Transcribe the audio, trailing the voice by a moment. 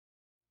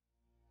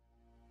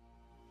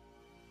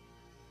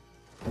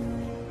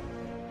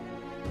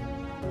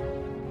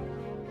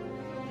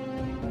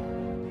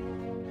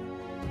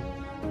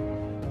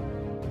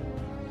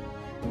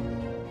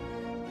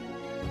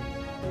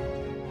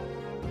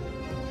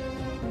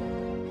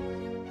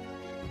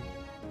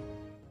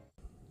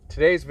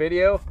Today's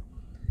video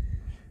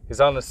is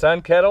on the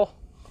SunKettle,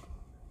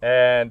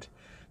 and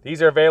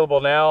these are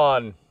available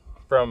now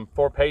from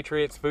 4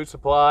 Patriots Food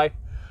Supply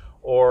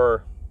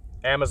or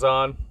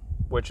Amazon,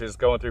 which is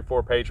going through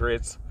 4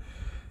 Patriots.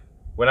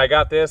 When I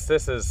got this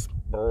is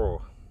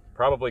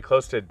probably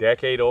close to a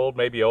decade old,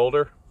 maybe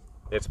older.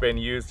 It's been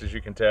used, as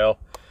you can tell.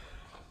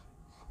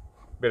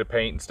 Bit of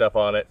paint and stuff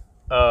on it.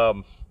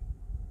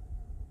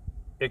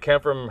 It came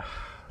from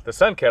the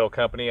SunKettle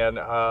company, and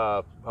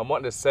I'm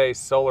wanting to say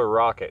Solar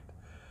Rocket.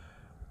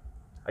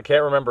 I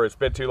can't remember, it's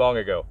been too long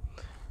ago.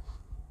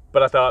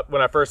 But I thought,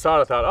 when I first saw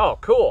it, I thought, oh,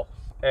 cool.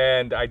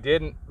 And I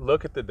didn't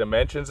look at the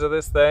dimensions of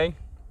this thing.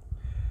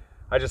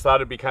 I just thought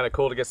it'd be kind of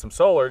cool to get some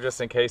solar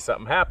just in case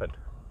something happened.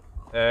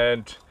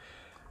 And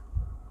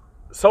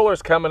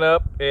solar's coming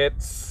up.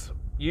 It's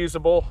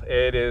usable.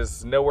 It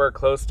is nowhere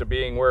close to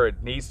being where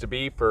it needs to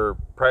be for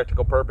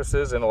practical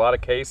purposes in a lot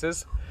of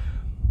cases.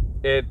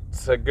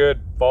 It's a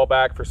good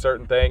fallback for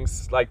certain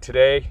things. Like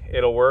today,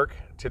 it'll work.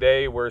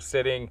 Today we're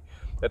sitting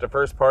at the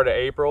first part of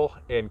April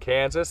in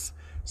Kansas,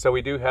 so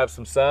we do have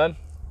some sun.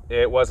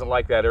 It wasn't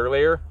like that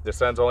earlier. The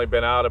sun's only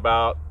been out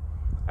about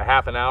a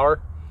half an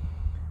hour,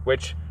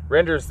 which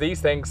renders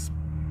these things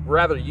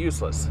rather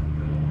useless.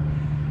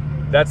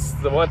 That's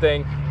the one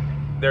thing.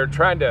 They were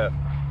trying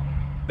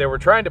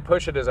to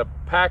push it as a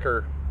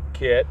packer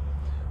kit.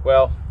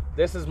 Well,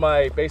 this is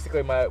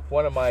basically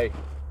one of my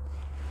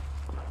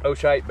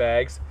Oshite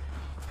bags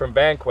from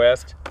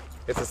VanQuest.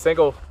 It's a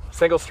single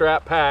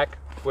strap pack,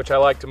 which I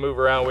like to move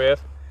around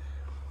with.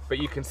 But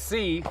you can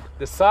see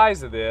the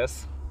size of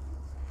this.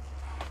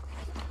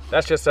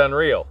 That's just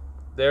unreal.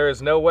 There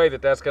is no way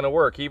that that's going to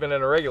work, even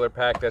in a regular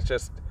pack. That's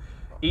just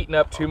eating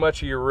up too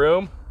much of your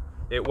room.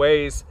 It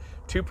weighs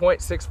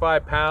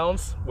 2.65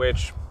 pounds,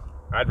 which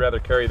I'd rather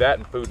carry that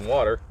in food and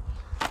water,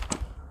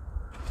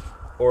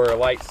 or a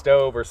light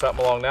stove or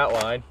something along that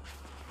line.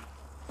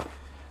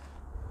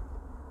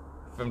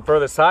 And for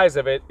the size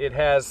of it, it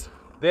has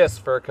this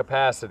for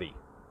capacity.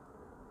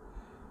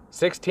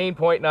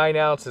 16.9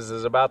 ounces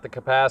is about the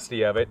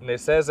capacity of it, and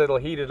it says it'll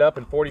heat it up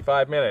in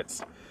 45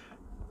 minutes.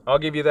 I'll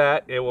give you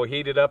that. It will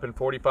heat it up in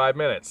 45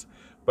 minutes,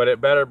 but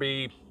it better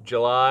be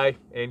July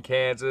in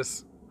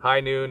Kansas, high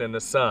noon in the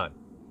sun.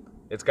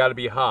 It's got to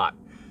be hot.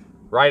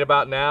 Right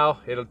about now,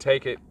 it'll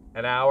take it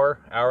an hour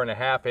and a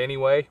half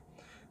anyway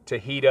to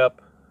heat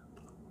up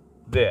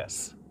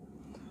this,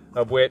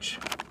 of which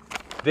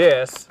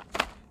this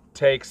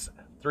takes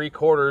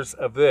 3/4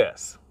 of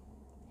this.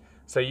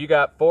 So you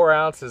got 4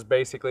 ounces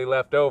basically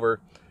left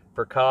over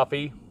for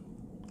coffee,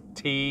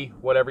 tea,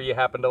 whatever you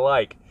happen to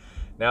like.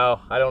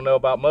 Now, I don't know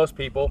about most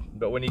people,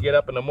 but when you get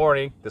up in the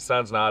morning, the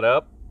sun's not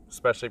up,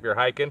 especially if you're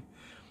hiking.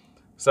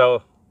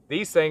 So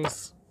these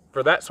things,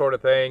 for that sort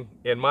of thing,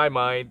 in my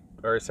mind,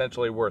 are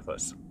essentially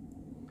worthless.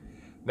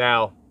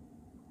 Now,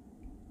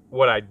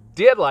 what I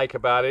did like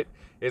about it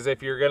is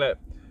if you're gonna,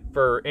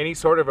 for any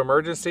sort of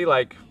emergency,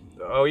 like,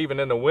 oh, even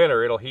in the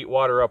winter, it'll heat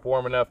water up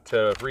warm enough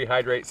to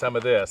rehydrate some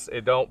of this.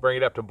 It don't bring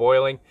it up to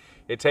boiling.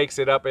 It takes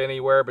it up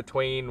anywhere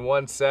between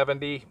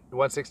 170,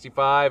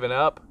 165 and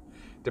up,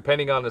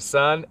 depending on the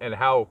sun and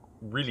how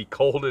really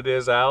cold it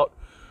is out,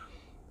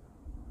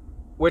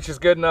 which is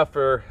good enough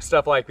for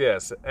stuff like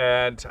this.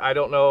 And I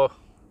don't know,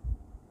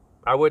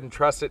 I wouldn't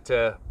trust it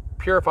to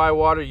purify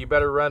water. You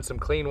better run some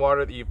clean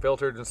water that you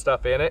filtered and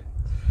stuff in it.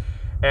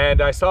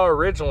 And I saw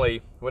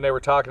originally when they were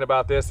talking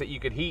about this that you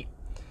could heat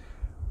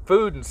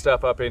food and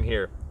stuff up in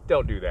here.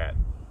 Don't do that.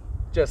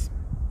 Just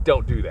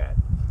don't do that.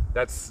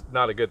 That's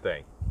not a good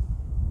thing.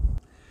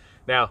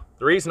 Now,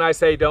 the reason I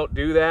say don't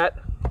do that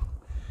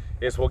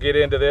is we'll get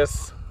into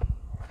this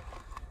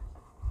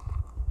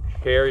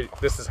here.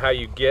 This is how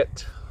you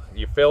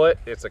fill it.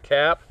 It's a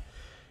cap.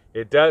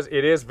 It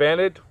is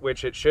vented,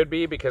 which it should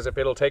be, because if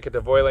it'll take it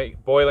to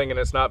boiling and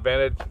it's not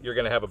vented, you're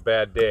gonna have a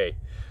bad day.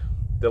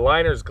 The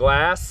liner's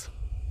glass.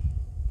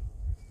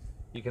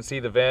 You can see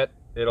the vent.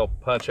 It'll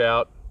punch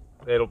out.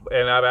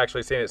 And I've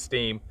actually seen it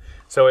steam,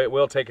 so it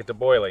will take it to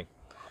boiling.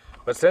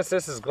 But since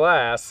this is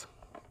glass,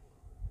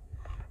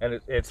 and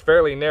it's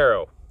fairly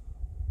narrow,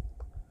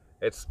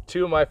 it's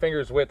 2 of my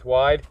fingers width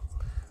wide.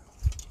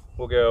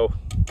 We'll go,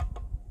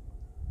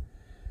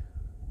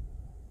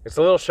 it's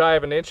a little shy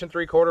of 1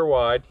 3/4 inches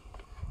wide,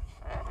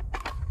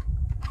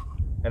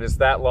 and it's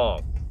that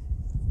long.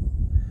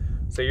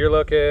 So you're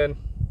looking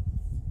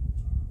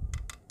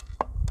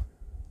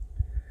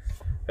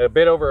at a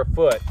bit over 1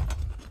 foot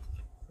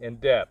in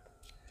depth.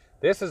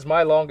 This is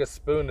my longest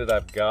spoon that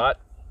I've got,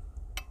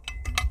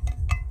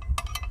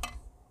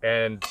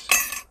 and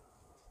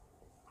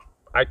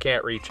I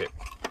can't reach it.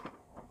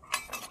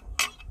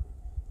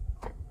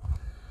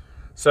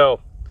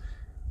 So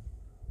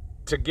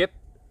to get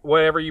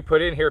whatever you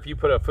put in here, if you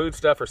put a food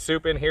stuff or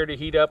soup in here to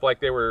heat up,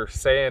 like they were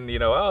saying, you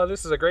know, oh,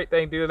 this is a great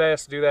thing, do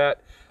this, do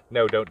that.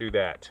 No, don't do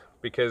that,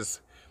 because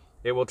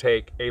it will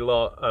take a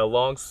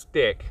long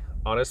stick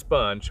on a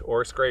sponge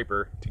or a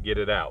scraper to get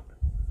it out,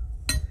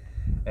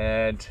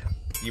 and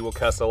you will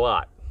cuss a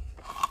lot.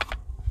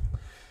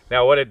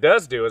 Now what it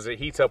does do is it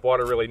heats up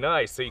water really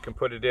nice, so you can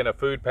put it in a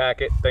food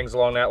packet, things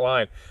along that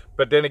line.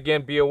 But then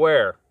again, be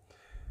aware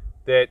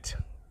that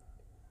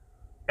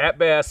at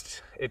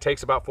best, it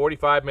takes about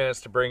 45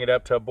 minutes to bring it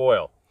up to a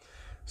boil.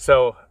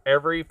 So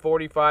every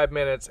 45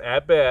 minutes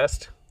at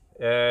best,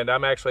 and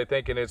I'm actually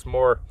thinking it's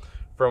more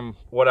from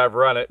what I've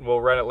run it, and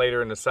we'll run it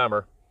later in the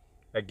summer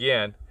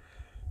again,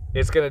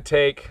 it's going to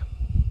take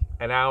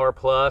an hour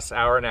plus,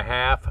 hour and a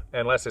half,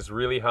 unless it's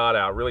really hot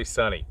out, really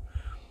sunny,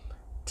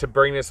 to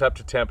bring this up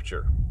to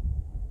temperature.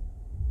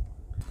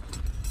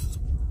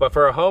 But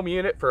for a home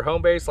unit, for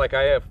home base like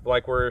I have,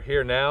 like we're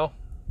here now,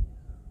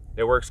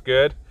 it works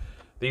good.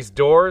 These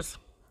doors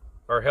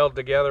are held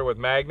together with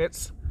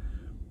magnets.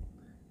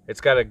 It's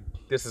got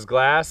this is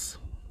glass,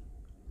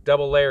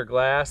 double layer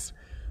glass,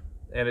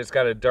 and it's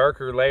got a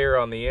darker layer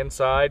on the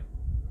inside,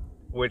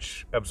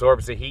 which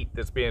absorbs the heat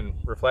that's being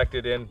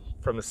reflected in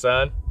from the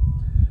sun.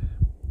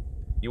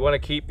 You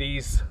want to keep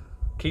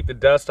the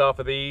dust off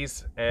of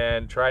these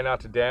and try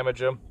not to damage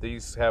them.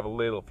 These have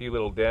a few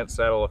little dents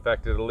that'll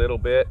affect it a little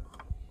bit.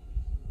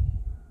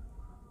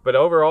 But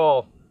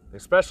overall,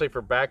 especially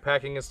for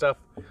backpacking and stuff,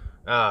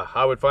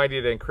 I would find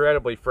it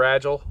incredibly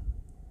fragile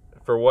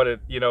for what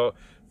it, you know,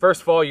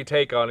 first fall you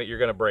take on it, you're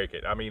gonna break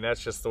it. I mean,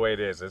 that's just the way it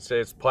is.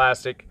 It's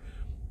plastic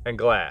and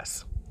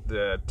glass.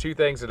 The two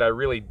things that I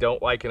really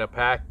don't like in a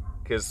pack,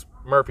 because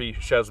Murphy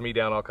shoves me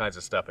down all kinds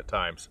of stuff at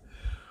times.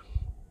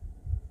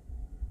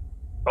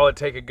 Oh, it'd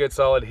take a good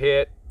solid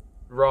hit,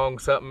 wrong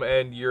something,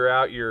 and you're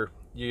out your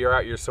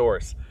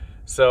source.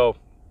 So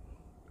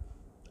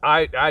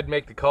I'd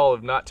make the call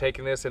of not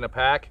taking this in a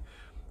pack.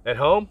 At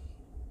home,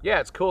 yeah,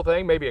 it's a cool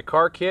thing, maybe a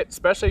car kit,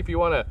 especially if you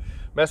want to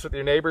mess with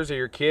your neighbors or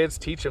your kids,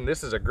 teach them.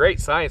 This is a great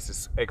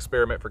science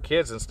experiment for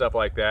kids and stuff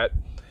like that.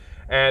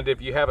 And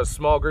if you have a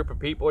small group of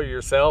people or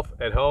yourself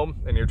at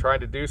home and you're trying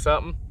to do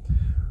something,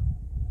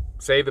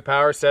 save the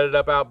power, set it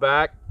up out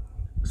back,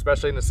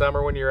 especially in the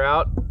summer when you're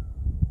out.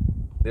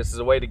 This is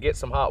a way to get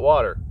some hot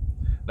water.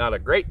 Not a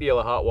great deal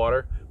of hot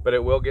water, but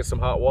it will get some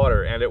hot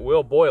water, and it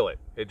will boil it.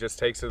 It just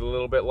takes it a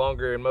little bit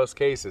longer in most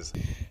cases.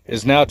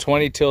 It's now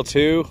 20 till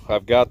 2.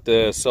 I've got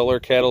the solar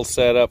kettle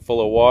set up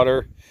full of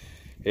water.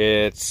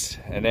 It's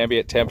an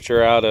ambient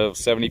temperature out of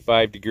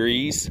 75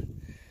 degrees.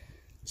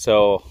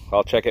 So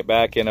I'll check it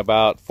back in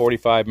about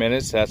 45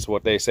 minutes. That's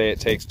what they say it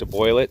takes to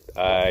boil it.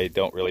 I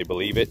don't really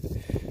believe it.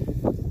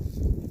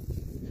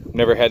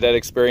 Never had that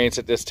experience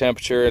at this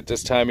temperature at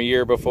this time of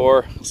year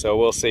before, so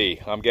we'll see.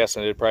 I'm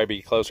guessing it'd probably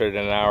be closer to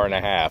an hour and a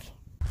half.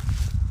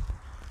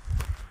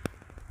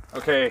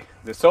 Okay,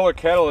 the solar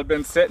kettle had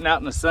been sitting out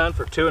in the sun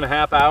for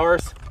 2.5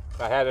 hours.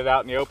 I had it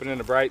out in the open in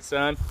the bright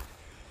sun.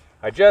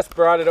 I just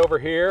brought it over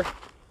here.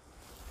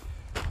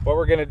 What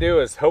we're gonna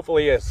do is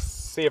hopefully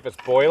see if it's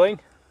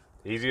boiling.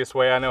 The easiest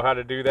way I know how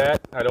to do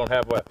that. I don't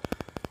have an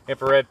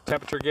infrared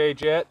temperature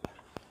gauge yet,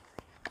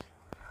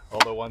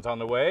 although one's on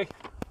the way.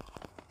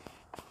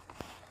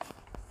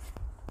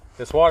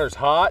 This water's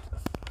hot.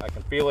 I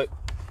can feel it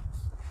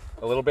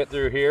a little bit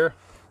through here.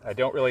 I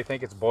don't really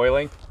think it's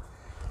boiling.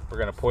 We're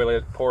gonna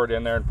pour it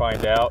in there and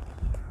find out.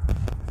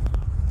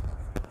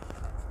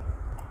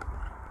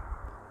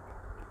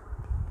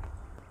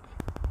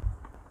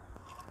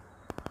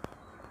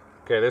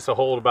 Okay, this will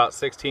hold about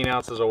 16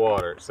 ounces of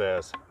water, it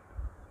says.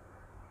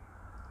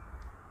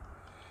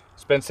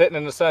 It's been sitting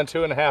in the sun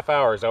 2.5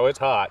 hours. Oh, it's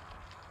hot,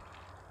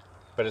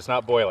 but it's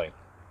not boiling.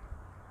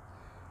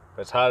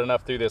 But it's hot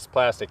enough through this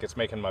plastic, it's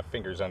making my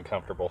fingers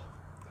uncomfortable.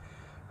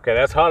 Okay,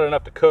 that's hot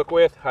enough to cook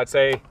with. I'd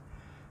say,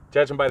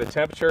 judging by the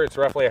temperature, it's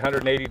roughly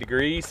 180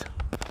 degrees.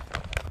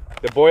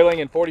 The boiling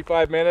in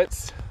 45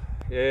 minutes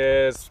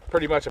is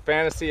pretty much a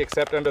fantasy,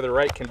 except under the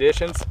right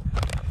conditions.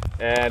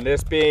 And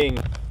this being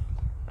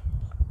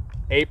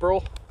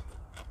April,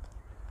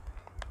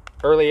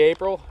 early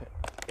April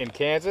in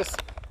Kansas,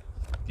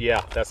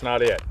 yeah, that's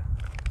not it.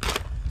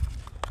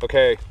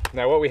 Okay,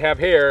 now what we have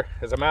here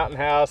is a Mountain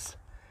House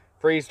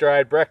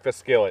freeze-dried breakfast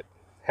skillet.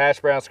 Hash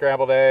brown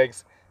scrambled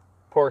eggs,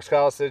 pork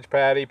sausage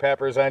patty,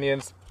 peppers,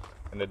 onions,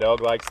 and the dog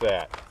likes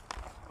that.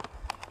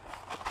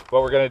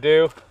 What we're gonna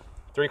do,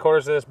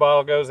 3/4 of this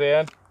bottle goes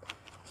in.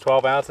 It's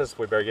 12 ounces,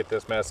 we better get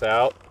this mess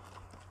out.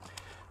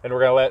 And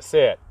we're gonna let it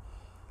sit.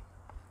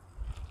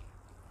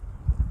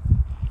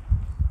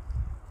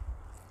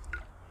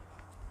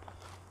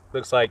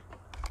 Looks like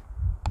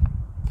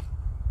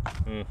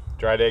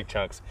dried egg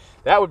chunks.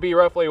 That would be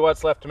roughly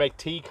what's left to make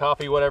tea,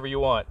 coffee, whatever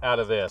you want out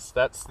of this.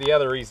 That's the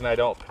other reason I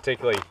don't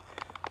particularly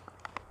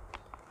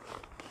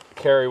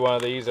carry one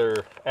of these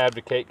or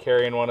advocate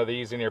carrying one of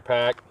these in your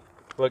pack.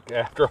 Look,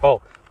 after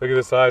all, look at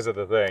the size of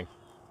the thing.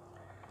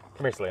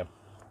 Come here, Slim.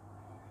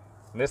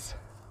 And this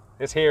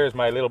here is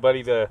my little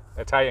buddy, the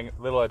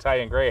little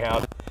Italian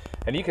Greyhound,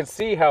 and you can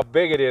see how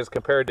big it is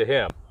compared to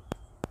him.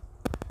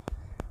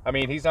 I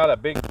mean, he's not a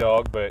big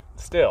dog, but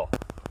still,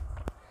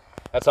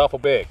 that's awful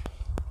big.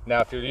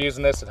 Now, if you're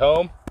using this at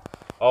home,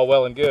 all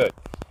well and good.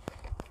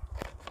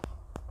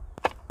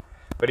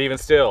 But even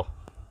still,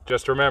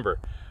 just remember,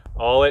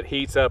 all it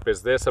heats up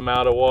is this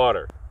amount of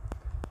water.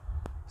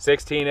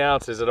 16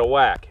 ounces at a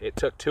whack. It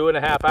took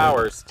 2.5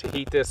 hours to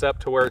heat this up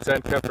to where it's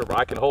uncomfortable.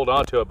 I can hold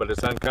on to it, but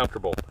it's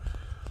uncomfortable.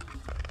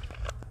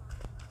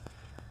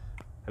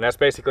 And that's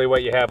basically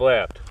what you have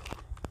left.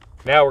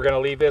 Now we're going to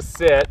leave this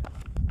sit,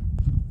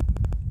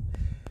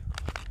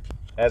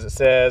 as it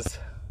says,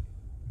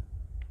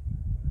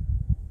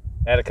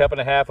 add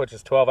 1.5 cups, which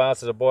is 12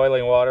 ounces of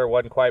boiling water.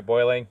 Wasn't quite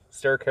boiling.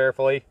 Stir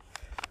carefully.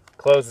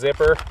 Close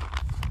zipper.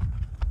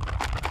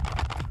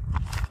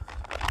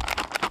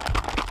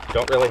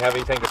 Don't really have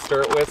anything to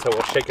stir it with, so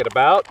we'll shake it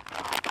about.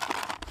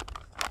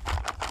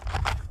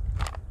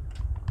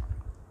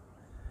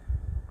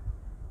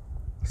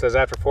 It says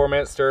after 4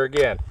 minutes, stir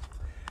again.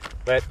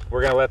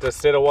 We're going to let this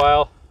sit a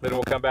while, then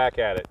we'll come back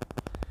at it.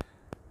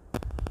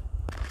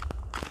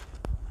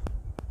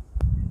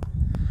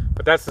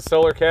 But that's the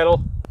solar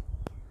kettle.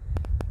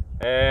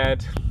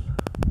 And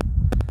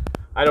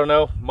I don't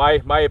know,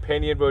 my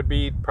opinion would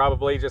be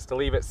probably just to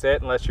leave it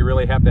sit unless you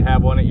really have to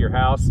have one at your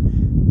house.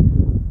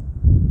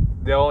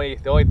 The only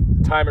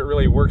time it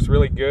really works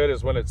really good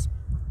is when it's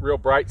real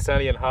bright,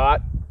 sunny, and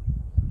hot.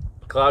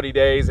 Cloudy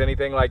days,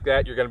 anything like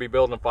that, you're going to be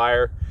building a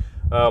fire.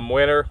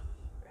 Winter,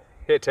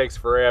 it takes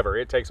forever.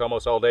 It takes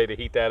almost all day to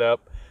heat that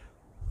up.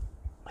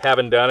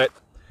 Haven't done it.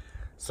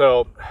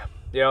 So,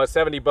 you know, it's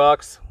 70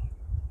 bucks.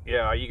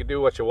 Yeah, you can do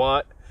what you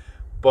want,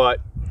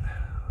 but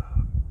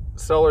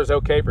solar's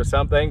okay for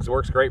some things.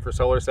 Works great for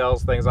solar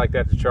cells, things like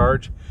that to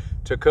charge.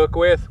 To cook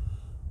with,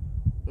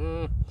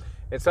 in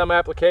some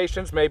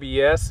applications, maybe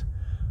yes.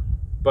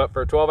 But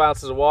for 12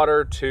 ounces of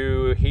water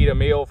to heat a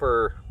meal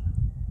for,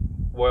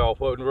 well,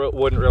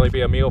 wouldn't really be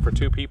a meal for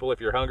 2 people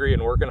if you're hungry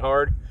and working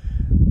hard.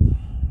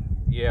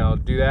 You know,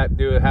 do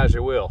it as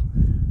you will.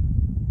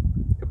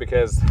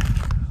 Because,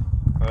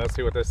 let's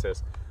see what this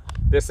is.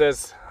 This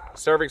says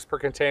servings per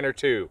container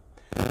 2,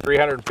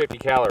 350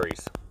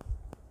 calories.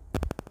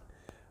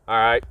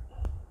 Alright.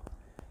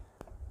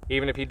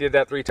 Even if you did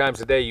that 3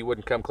 times a day, you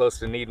wouldn't come close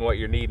to needing what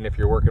you're needing if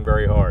you're working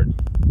very hard.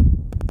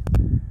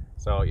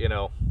 So, you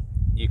know,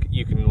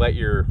 you can let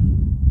your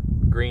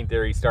green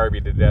theory starve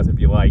you to death if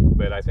you like,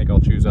 but I think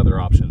I'll choose other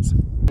options.